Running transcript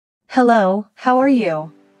Hello, how are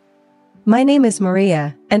you? My name is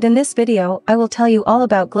Maria, and in this video I will tell you all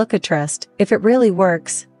about GlucoTrust, if it really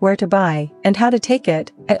works, where to buy, and how to take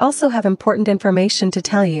it. I also have important information to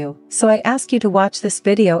tell you, so I ask you to watch this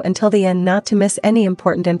video until the end not to miss any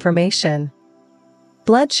important information.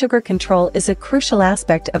 Blood sugar control is a crucial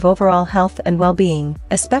aspect of overall health and well-being,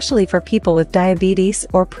 especially for people with diabetes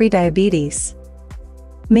or prediabetes.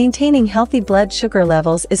 Maintaining healthy blood sugar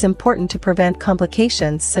levels is important to prevent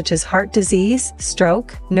complications such as heart disease,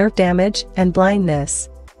 stroke, nerve damage, and blindness.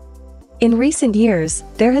 In recent years,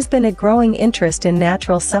 there has been a growing interest in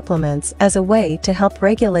natural supplements as a way to help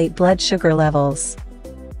regulate blood sugar levels.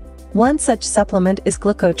 One such supplement is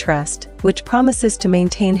GlucoTrust, which promises to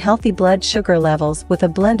maintain healthy blood sugar levels with a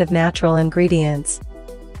blend of natural ingredients.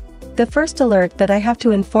 The first alert that I have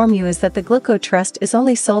to inform you is that the GlucoTrust is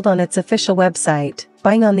only sold on its official website.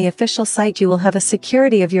 Buying on the official site, you will have a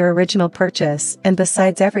security of your original purchase, and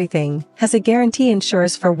besides everything, has a guarantee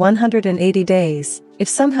ensures for 180 days. If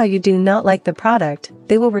somehow you do not like the product,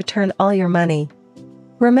 they will return all your money.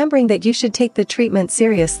 Remembering that you should take the treatment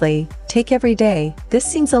seriously, take every day. This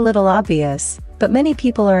seems a little obvious, but many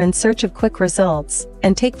people are in search of quick results,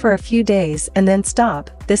 and take for a few days and then stop.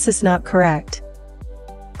 This is not correct.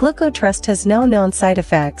 GlucoTrust has no known side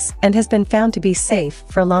effects and has been found to be safe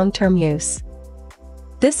for long-term use.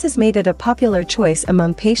 This has made it a popular choice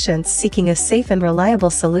among patients seeking a safe and reliable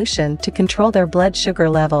solution to control their blood sugar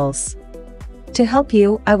levels. To help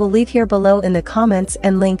you, I will leave here below in the comments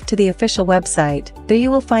and link to the official website. There you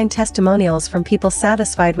will find testimonials from people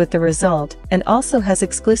satisfied with the result, and also has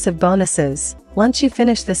exclusive bonuses. Once you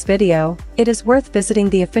finish this video, it is worth visiting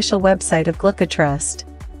the official website of GlucoTrust.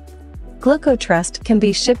 GlucoTrust can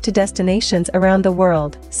be shipped to destinations around the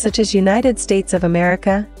world, such as United States of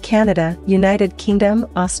America, Canada, United Kingdom,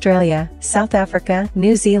 Australia, South Africa,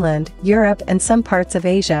 New Zealand, Europe, and some parts of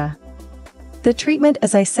Asia. The treatment,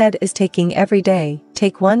 as I said, is taking every day.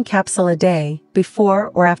 Take one capsule a day,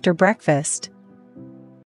 before or after breakfast.